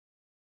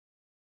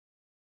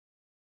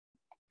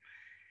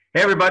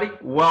Hey, everybody.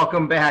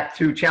 Welcome back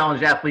to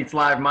Challenge Athletes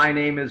Live. My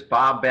name is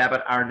Bob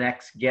Babbitt. Our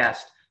next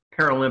guest,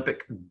 Paralympic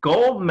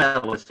gold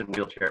medalist in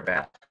wheelchair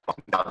basketball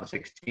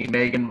 2016,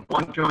 Megan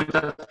Blunk joins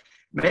us.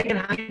 Megan,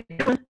 how you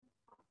doing?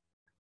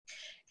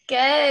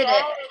 Good.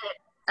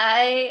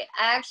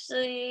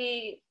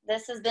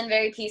 This has been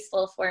very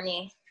peaceful for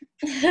me.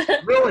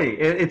 Really,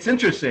 it's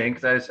interesting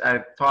because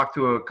I've talked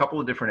to a couple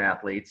of different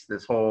athletes.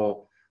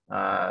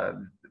 Uh,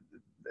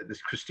 this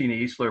Christina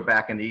Easler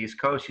back in the East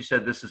Coast, she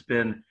said this has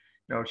been,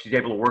 she's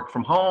able to work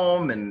from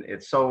home, and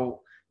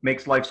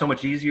makes life so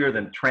much easier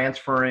than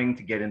transferring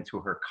to get into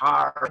her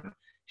car.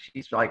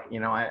 She's like,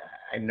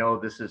 I know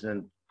this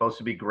isn't supposed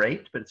to be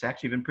great, but it's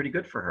actually been pretty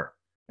good for her.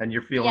 And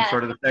you're feeling Yeah.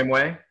 sort of the same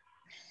way?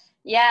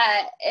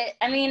 Yeah.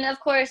 Of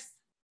course,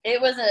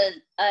 it was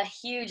a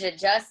huge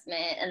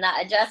adjustment, and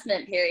that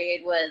adjustment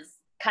period was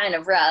kind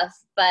of rough,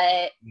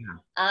 but Yeah.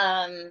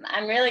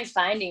 I'm really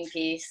finding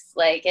peace.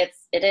 Like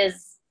it's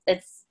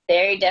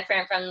very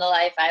different from the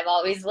life I've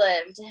always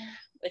lived,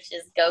 which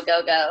is go,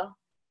 go, go.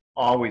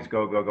 Always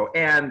go, go, go.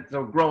 And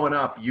so growing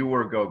up, you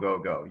were go, go,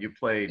 go. You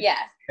played Yeah.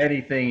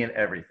 anything and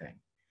everything.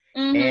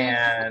 Mm-hmm.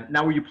 And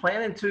now, were you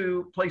planning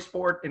to play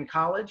sport in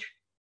college?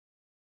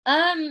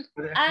 I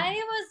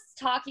was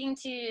talking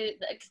to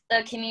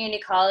the community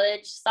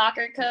college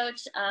soccer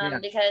coach Yeah.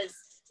 because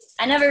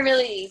I never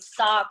really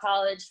saw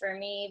college for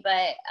me,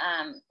 but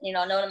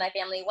none of my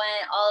family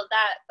went, all of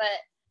that. But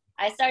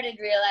I started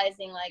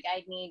realizing like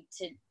I need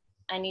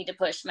to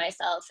push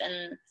myself,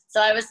 and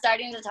so I was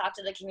starting to talk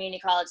to the community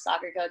college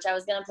soccer coach. I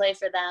was going to play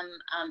for them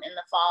in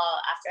the fall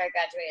after I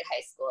graduated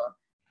high school,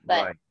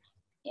 but Right.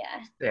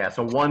 yeah. Yeah.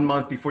 So 1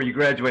 month before you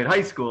graduate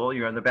high school,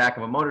 you're on the back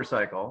of a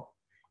motorcycle.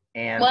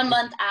 And 1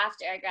 month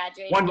after I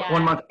graduated.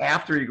 one month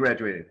after you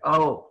graduated.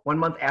 Oh, 1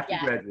 month after you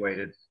Yeah.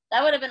 graduated.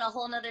 That would have been a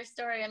whole nother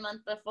story a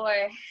month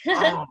before.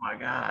 Oh my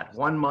God.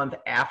 1 month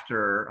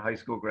after high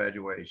school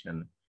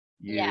graduation,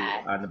 you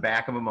Yeah. on the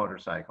back of a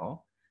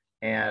motorcycle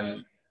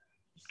and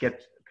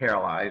get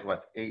paralyzed,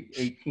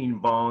 18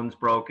 bones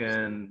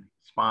broken,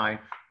 spine.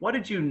 What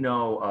did you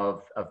know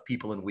of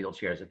people in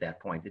wheelchairs at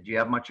that point? Did you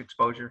have much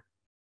exposure?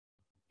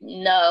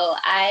 No,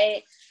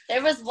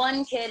 there was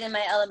one kid in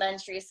my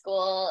elementary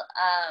school,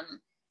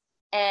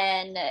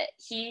 and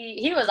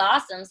he was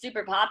awesome,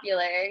 super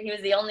popular. He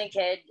was the only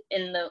kid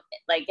in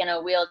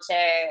a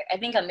wheelchair, I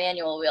think a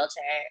manual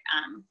wheelchair.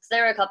 So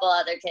there were a couple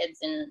other kids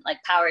in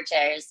like power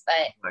chairs,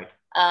 Right.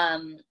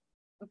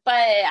 but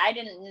I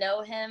didn't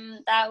know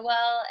him that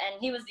well,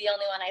 and he was the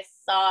only one I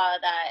saw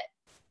that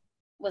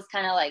was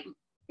kind of like,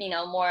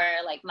 more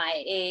like my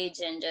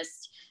age and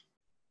just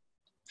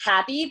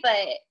happy.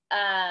 But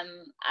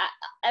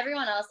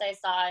everyone else I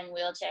saw in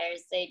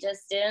wheelchairs, they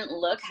just didn't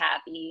look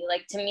happy.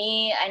 Like, to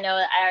me, I know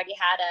I already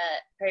had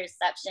a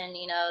perception,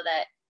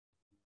 that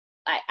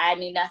I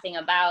knew nothing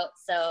about.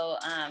 So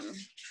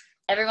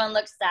everyone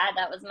looked sad.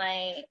 That was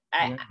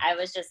I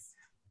was just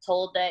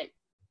told that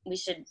we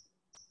should,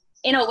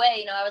 in a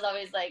way, I was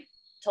always like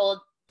told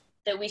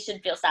that we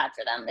should feel sad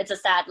for them. It's a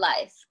sad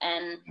life.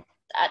 And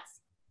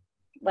that's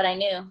what I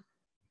knew.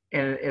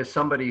 And as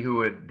somebody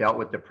who had dealt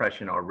with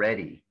depression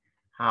already,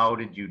 how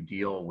did you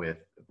deal with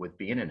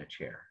being in a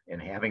chair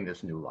and having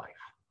this new life?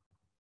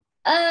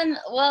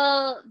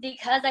 Well,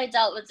 because I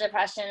dealt with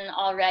depression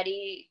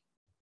already,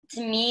 to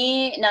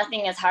me,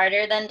 nothing is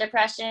harder than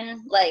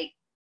depression.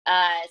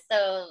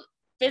 So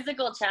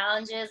physical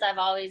challenges I've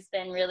always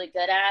been really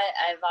good at.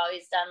 I've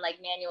always done like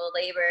manual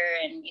labor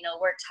and,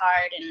 worked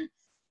hard, and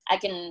I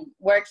can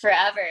work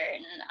forever.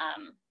 And,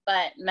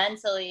 but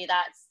mentally,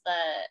 that's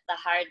the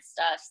hard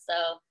stuff.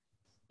 So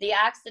the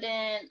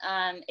accident,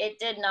 it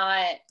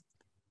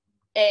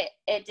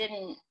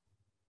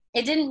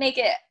didn't make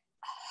it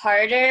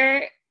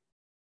harder.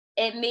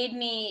 It made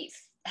me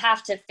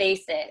have to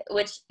face it,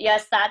 which,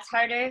 yes, that's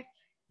harder.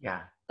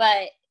 Yeah.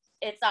 But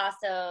it's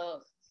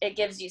also, it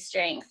gives you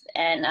strength.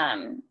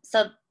 And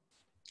so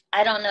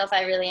I don't know if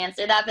I really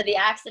answered that, but the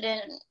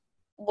accident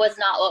was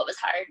not what was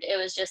hard. It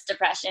was just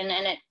depression.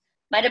 And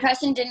my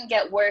depression didn't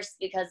get worse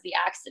because the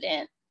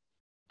accident.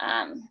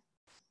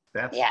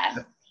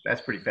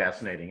 That's pretty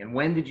fascinating. And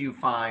when did you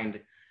find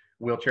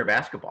wheelchair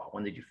basketball?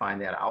 When did you find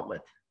that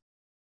outlet?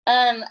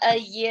 A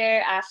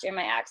year after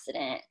my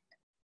accident.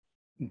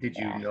 Did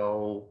you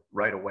know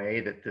right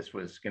away that this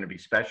was going to be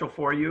special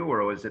for you,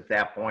 or was it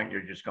that point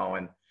you're just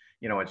going,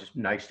 it's just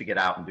nice to get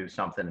out and do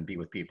something and be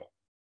with people?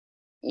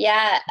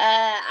 Yeah,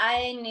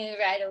 I knew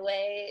right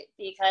away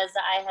because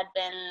I had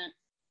been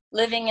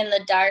living in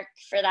the dark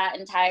for that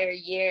entire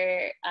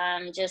year,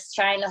 just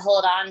trying to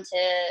hold on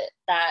to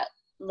that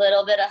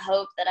little bit of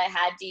hope that I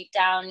had deep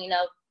down,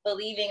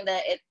 believing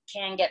that it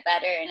can get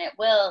better, and it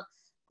will.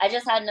 I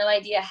just had no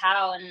idea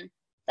how. And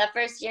that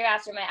first year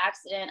after my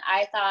accident,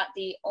 I thought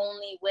the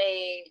only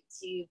way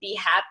to be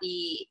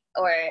happy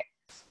or,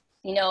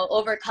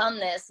 overcome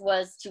this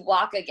was to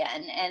walk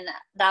again. And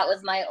that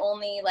was my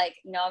only,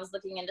 I was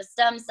looking into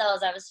stem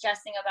cells. I was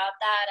stressing about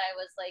that. I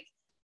was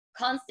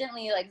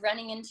constantly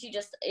running into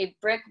just a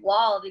brick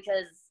wall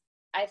because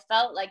I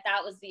felt like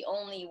that was the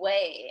only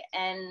way.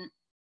 And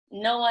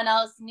no one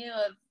else knew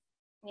of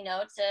you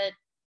know,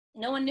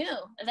 no one knew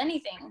of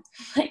anything.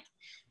 Like,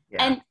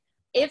 Yeah. and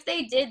if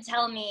they did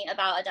tell me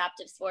about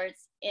adaptive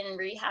sports in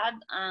rehab,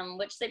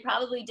 which they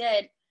probably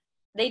did,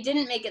 they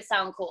didn't make it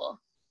sound cool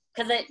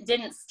because it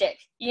didn't stick,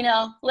 you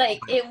know, like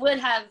I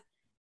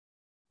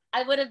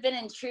would have been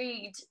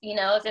intrigued, you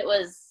know, if it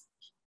was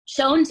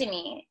shown to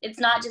me. It's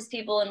not just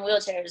people in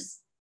wheelchairs,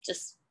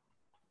 just,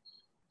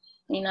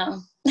 you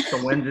know. So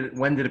when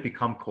did it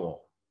become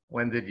cool?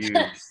 When did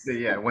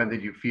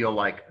you feel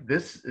like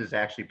this is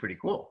actually pretty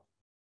cool?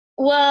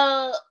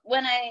 Well,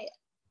 when I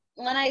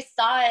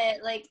saw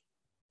it, like,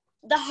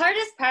 the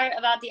hardest part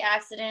about the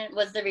accident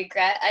was the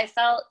regret I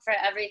felt for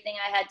everything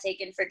I had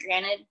taken for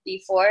granted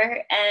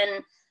before.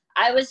 And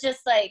I was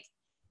just like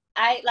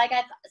I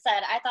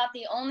said, I thought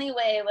the only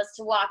way was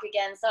to walk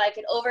again so I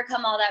could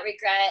overcome all that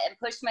regret and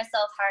push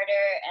myself harder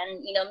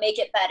and, you know, make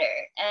it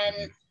better.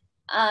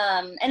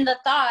 And the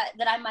thought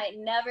that I might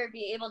never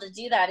be able to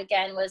do that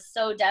again was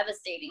so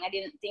devastating. I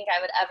didn't think I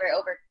would ever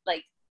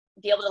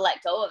be able to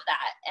let go of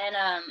that.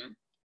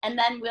 And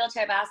then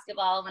wheelchair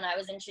basketball, when I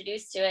was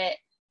introduced to it,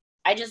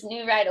 I just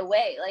knew right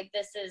away, like,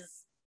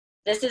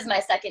 this is my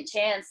second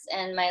chance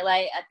and my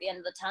light at the end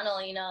of the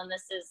tunnel, you know, and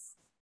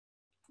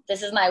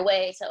this is my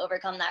way to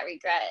overcome that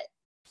regret.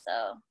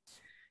 So.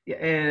 Yeah.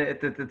 And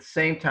at the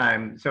same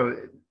time, so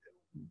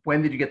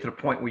when did you get to the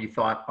point where you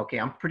thought, okay,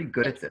 I'm pretty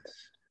good at this.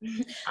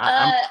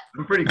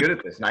 I'm pretty good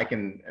at this and I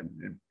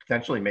can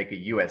potentially make a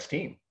US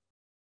team.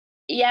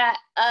 Yeah.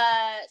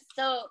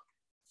 So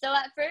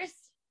at first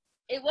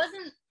it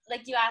wasn't,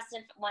 like, you asked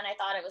if when I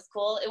thought it was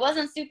cool. It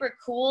wasn't super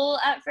cool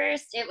at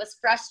first. It was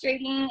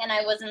frustrating, and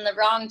I was in the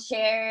wrong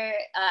chair.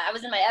 I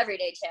was in my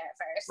everyday chair at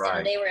first, right.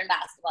 And they were in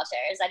basketball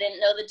chairs. I didn't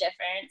know the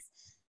difference.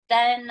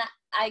 Then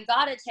I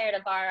got a chair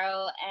to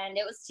borrow, and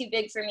it was too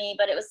big for me,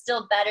 but it was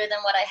still better than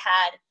what I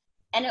had.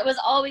 And it was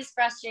always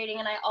frustrating,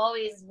 and I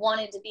always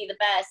wanted to be the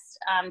best,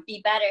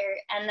 be better.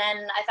 And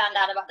then I found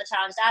out about the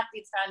Challenged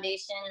Athletes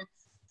Foundation,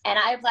 and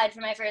I applied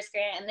for my first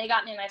grant, and they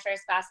got me my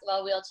first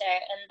basketball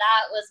wheelchair. And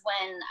that was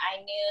when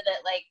I knew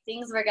that, like,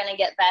 things were going to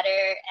get better,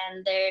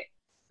 and they're,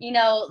 you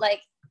know,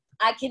 like,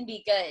 I can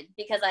be good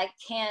because I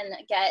can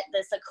get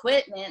this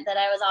equipment that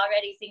I was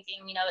already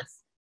thinking, you know,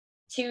 it's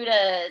 $2,000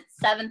 to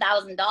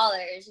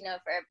 $7,000, you know,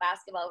 for a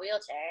basketball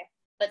wheelchair.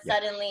 But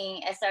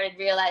suddenly I started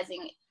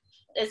realizing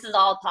this is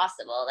all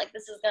possible. Like,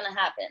 this is going to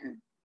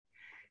happen.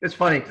 It's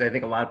funny because I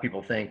think a lot of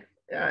people think,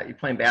 yeah, you're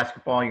playing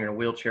basketball, you're in a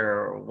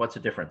wheelchair, what's the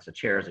difference? A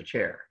chair is a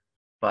chair.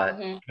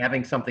 But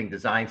having something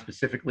designed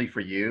specifically for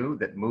you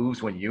that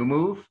moves when you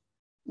move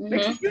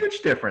makes a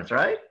huge difference,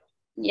 right?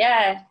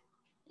 Yeah.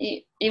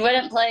 You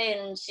wouldn't play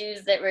in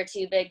shoes that were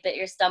too big that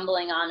you're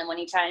stumbling on, and when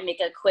you try and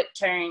make a quick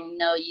turn, you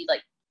know, you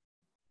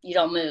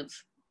don't move.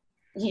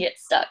 You get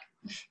stuck.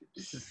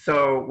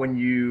 So when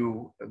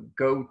you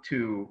go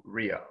to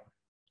Rio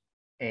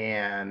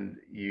and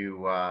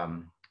you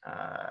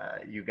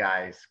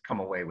guys come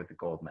away with the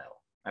gold medal,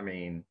 I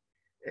mean,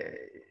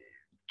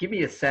 give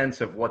me a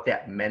sense of what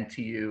that meant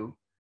to you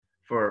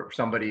for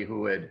somebody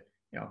who had,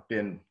 you know,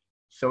 been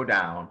so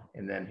down,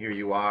 and then here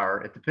you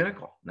are at the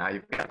pinnacle. Now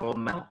you've got a gold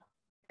medal,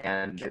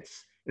 and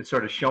it's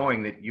sort of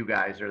showing that you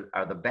guys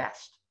are the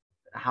best.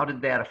 How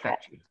did that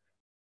affect you?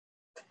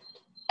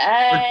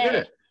 Or did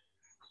it?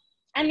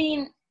 I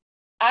mean,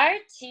 our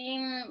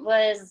team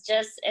was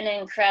just an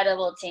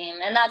incredible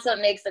team, and that's what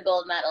makes a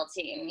gold medal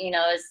team, you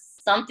know, is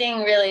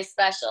something really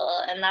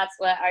special. And that's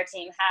what our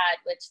team had,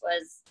 which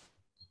was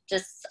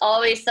just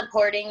always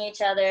supporting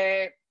each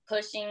other,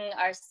 pushing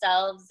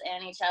ourselves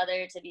and each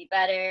other to be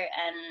better.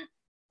 And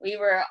we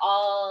were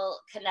all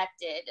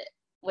connected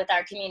with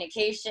our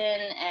communication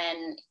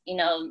and, you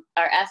know,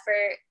 our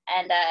effort.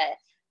 And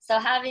so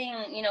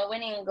having, you know,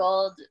 winning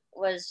gold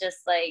was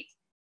just like,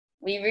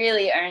 we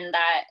really earned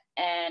that.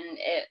 And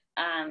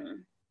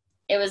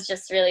it was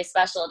just really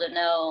special to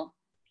know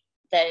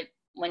that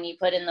when you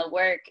put in the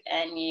work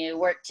and you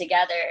work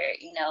together,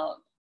 you know,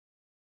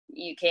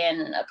 you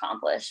can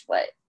accomplish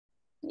what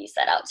you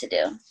set out to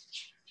do.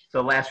 So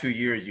the last few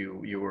years,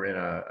 you were in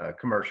a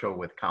commercial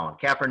with Colin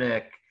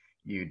Kaepernick.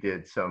 You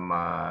did some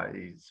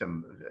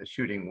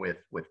shooting with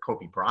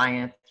Kobe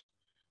Bryant.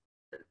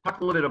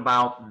 Talk a little bit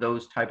about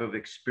those type of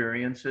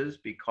experiences,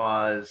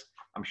 because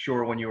I'm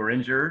sure when you were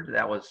injured,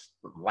 that was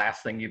the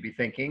last thing you'd be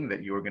thinking,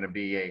 that you were going to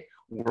be a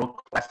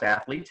world-class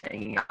athlete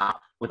hanging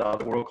out with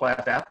other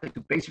world-class athletes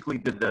who basically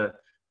did a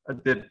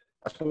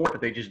sport,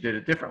 but they just did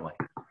it differently.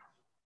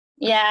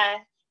 Yeah.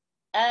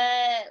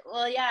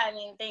 Well, yeah, I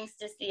mean, thanks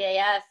to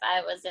CAF,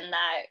 I was in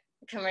that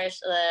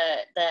commercial,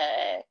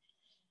 the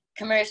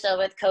commercial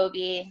with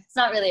Kobe. It's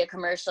not really a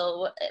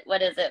commercial.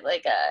 What is it?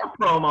 Like a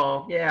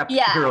promo. Yeah.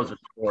 Heroes of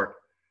sport.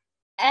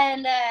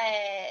 And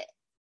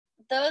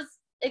those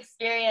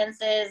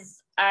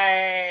experiences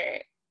are,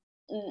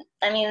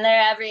 I mean,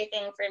 they're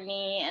everything for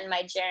me and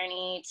my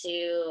journey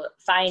to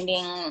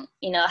finding,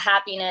 you know,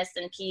 happiness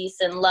and peace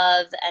and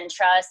love and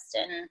trust.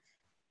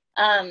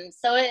 And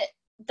so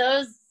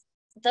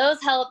those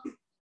help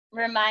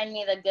remind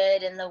me the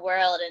good in the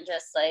world and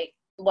just like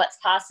what's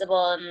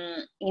possible.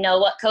 And, you know,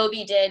 what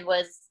Kobe did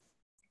was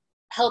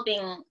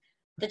helping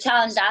the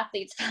Challenged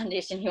Athletes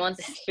Foundation. He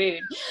wants his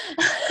food.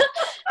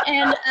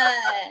 and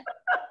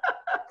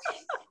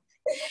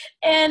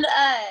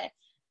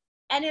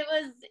it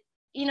was,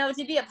 you know,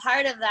 to be a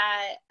part of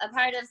that, a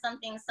part of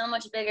something so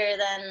much bigger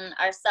than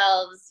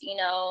ourselves, you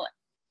know,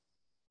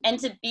 and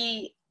to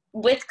be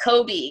with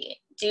Kobe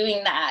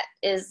doing that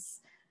is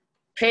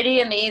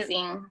pretty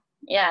amazing.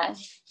 Yeah.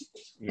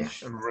 Yeah,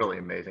 really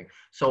amazing.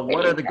 So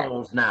what are the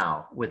goals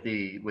now with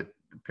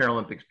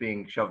Paralympics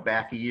being shoved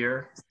back a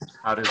year?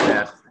 How does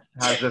that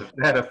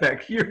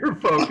affect your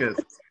focus?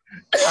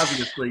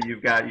 Obviously,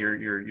 you've got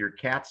your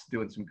cats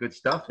doing some good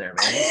stuff there,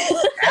 man.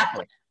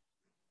 Athlete.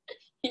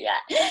 Yeah,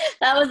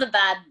 that was a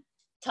bad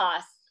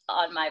toss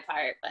on my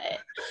part, but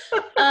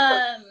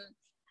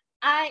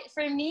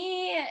for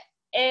me,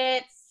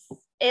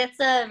 it's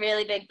a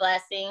really big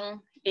blessing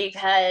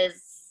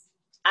because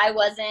I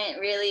wasn't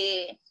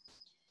really.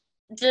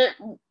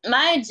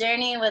 My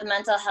journey with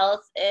mental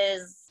health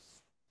it's,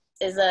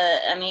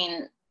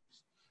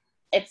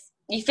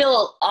 you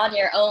feel on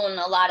your own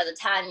a lot of the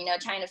time, you know,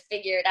 trying to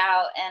figure it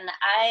out. And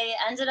I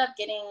ended up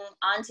getting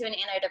onto an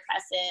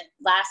antidepressant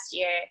last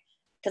year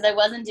because I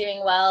wasn't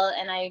doing well,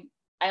 and I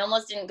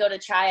almost didn't go to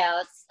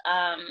tryouts.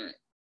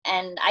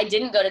 And I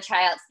didn't go to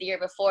tryouts the year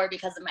before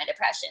because of my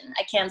depression.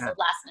 I canceled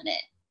last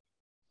minute.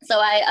 So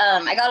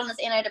I got on this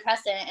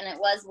antidepressant and it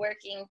was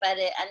working, but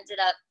it ended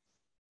up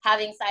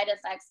having side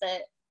effects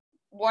that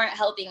weren't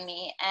helping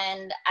me,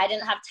 and I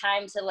didn't have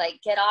time to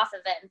like get off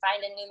of it and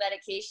find a new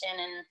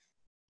medication,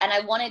 and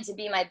I wanted to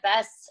be my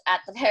best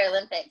at the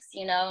Paralympics,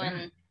 you know.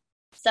 And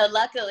so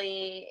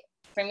luckily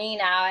for me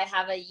now, I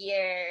have a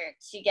year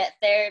to get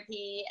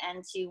therapy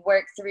and to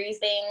work through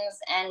things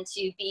and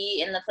to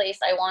be in the place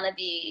I want to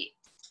be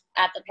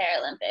at the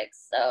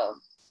Paralympics. So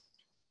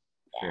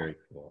yeah. Very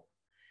cool.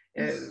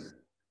 And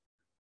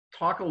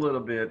talk a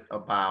little bit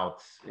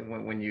about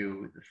when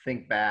you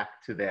think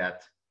back to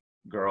that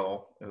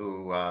girl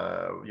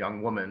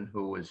young woman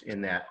who was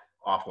in that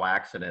awful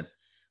accident.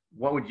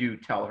 What would you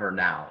tell her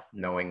now,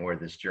 knowing where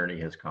this journey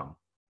has come?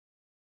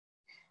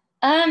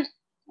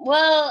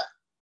 Well,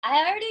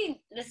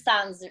 this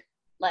sounds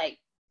like,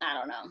 I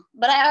don't know,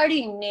 but I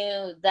already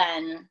knew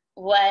then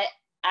what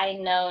I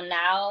know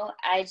now.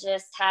 I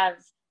just have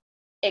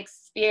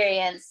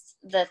experienced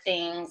the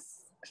things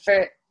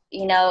for,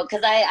 you know,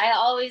 because I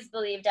always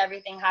believed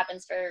everything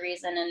happens for a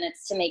reason, and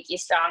it's to make you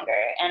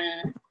stronger.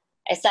 And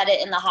I said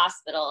it in the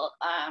hospital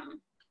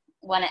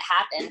when it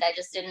happened. I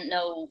just didn't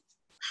know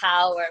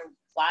how or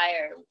why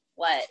or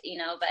what, you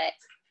know, but,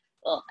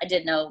 well, I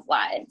did know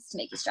why. It's to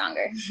make you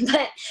stronger.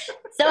 But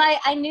so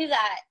I knew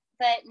that,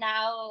 but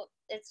now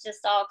it's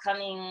just all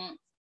coming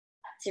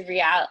to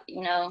reality,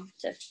 you know,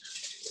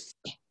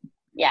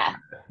 yeah.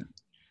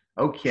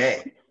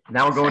 Okay.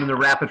 Now we're going into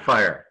rapid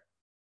fire.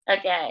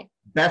 Okay.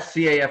 Best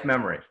CAF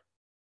memory?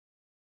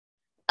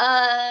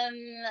 I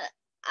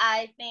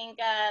think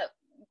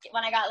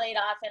when I got laid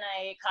off and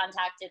I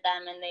contacted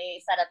them and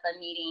they set up a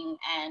meeting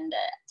and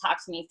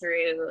talked me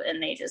through,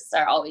 and they just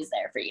are always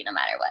there for you no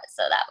matter what.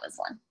 So that was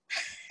one.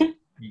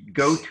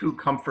 Go-to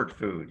comfort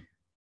food?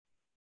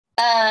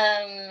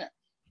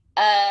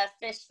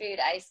 Fish food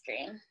ice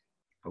cream.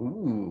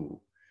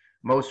 Ooh.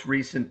 Most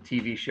recent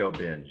TV show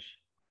binge?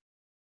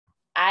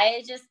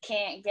 I just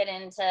can't get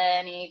into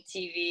any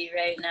TV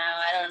right now.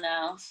 I don't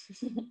know.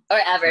 Or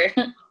ever.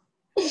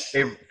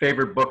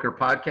 Favorite book or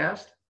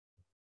podcast?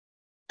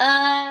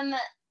 I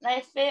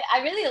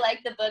really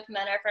like the book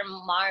Men Are From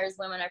Mars,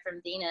 Women Are From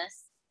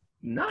Venus.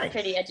 Nice. It's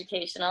pretty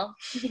educational.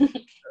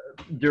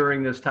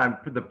 During this time,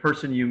 the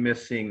person you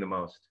miss seeing the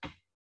most?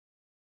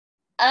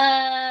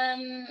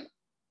 I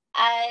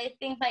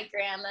think my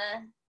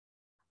grandma.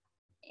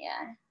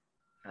 Yeah.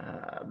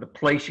 The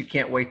place you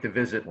can't wait to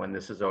visit when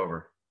this is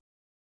over?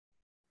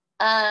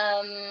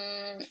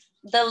 The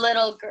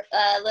little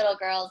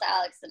girls,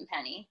 Alex and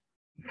Penny.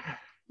 Yeah.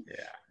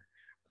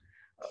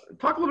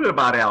 Talk a little bit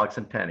about Alex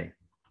and Penny.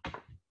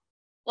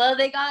 Well,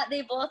 they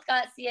both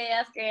got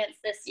CAF grants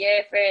this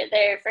year for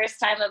their first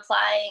time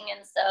applying,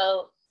 and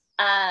so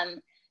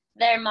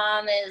their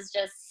mom is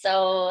just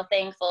so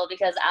thankful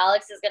because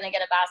Alex is going to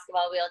get a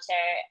basketball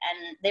wheelchair,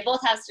 and they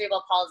both have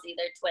cerebral palsy.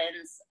 They're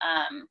twins.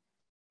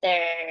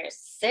 They're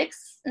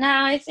 6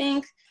 now, I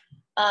think.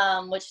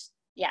 But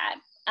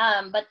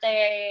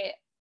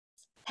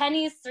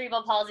Penny's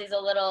cerebral palsy is a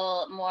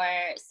little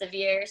more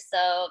severe,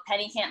 so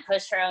Penny can't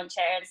push her own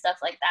chair and stuff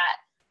like that.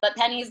 But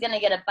Penny's going to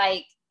get a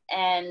bike,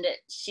 and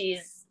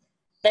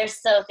they're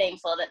so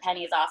thankful that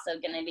Penny's also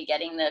going to be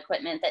getting the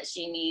equipment that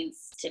she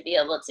needs to be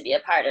able to be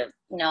a part of,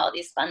 you know, all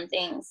these fun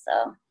things.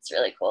 So it's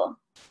really cool.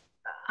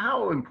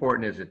 How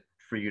important is it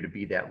for you to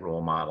be that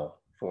role model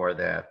for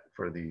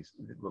these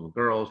little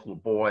girls, little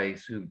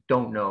boys who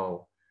don't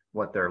know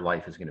what their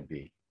life is going to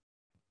be?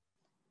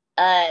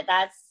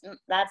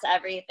 That's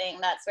everything.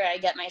 That's where I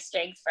get my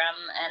strength from,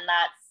 and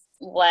that's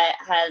what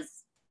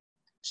has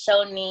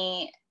shown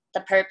me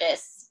the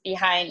purpose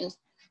behind,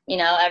 you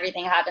know,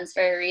 everything happens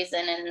for a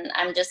reason. And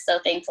I'm just so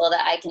thankful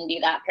that I can be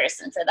that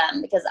person for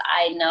them because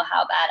I know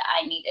how bad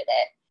I needed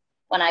it.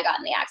 when I got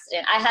in the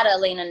accident. I had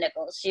Elena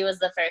Nichols. She was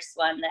the first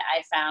one that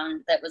I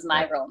found that was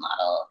my role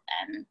model,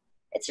 and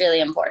it's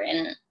really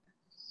important.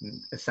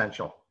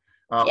 Essential.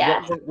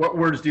 Yeah. What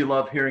words do you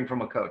love hearing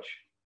from a coach?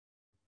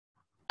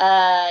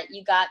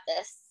 You got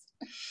this.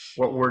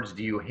 What words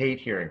do you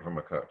hate hearing from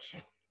a coach?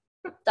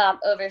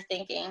 Stop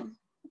overthinking.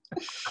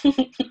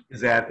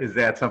 Is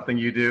that something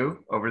you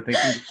do?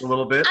 Overthinking a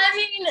little bit? I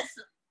mean,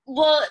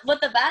 well, what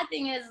the bad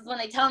thing is when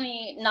they tell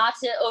me not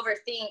to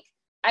overthink,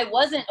 I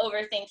wasn't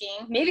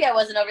overthinking. Maybe I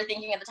wasn't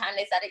overthinking at the time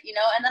they said it,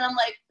 and then I'm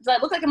like, do I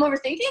look like I'm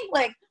overthinking?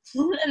 Like,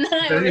 and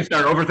then you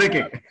start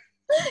overthinking.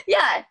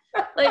 Yeah,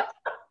 like,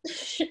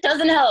 it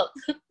doesn't help.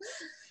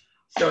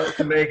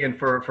 So Megan,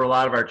 for a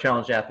lot of our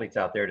challenged athletes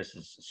out there, this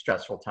is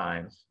stressful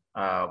times.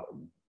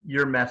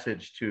 Your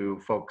message to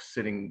folks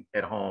sitting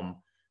at home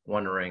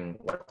wondering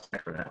what's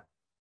next for them?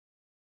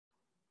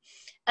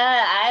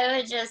 I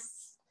would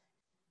just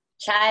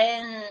try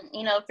and,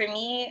 for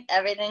me,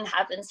 everything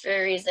happens for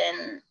a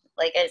reason,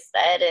 like I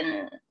said.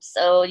 And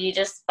so you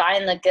just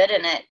find the good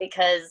in it,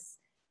 because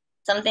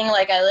something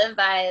like I live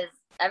by is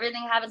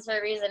everything happens for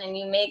a reason, and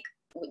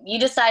you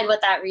decide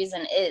what that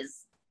reason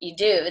is. You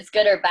do. It's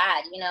good or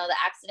bad. The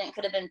accident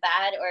could have been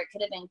bad or it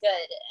could have been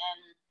good.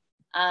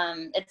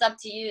 And it's up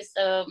to you.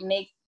 So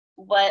make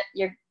what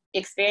you're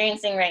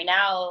experiencing right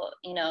now,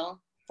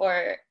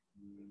 for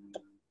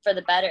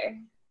the better.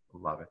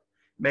 Love it.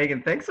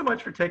 Megan, thanks so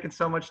much for taking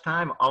so much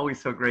time.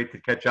 Always so great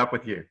to catch up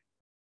with you.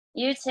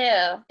 You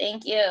too.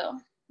 Thank you.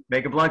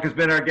 Megan Blunk has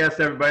been our guest,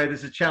 everybody.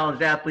 This is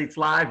Challenged Athletes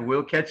Live.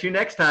 We'll catch you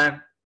next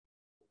time.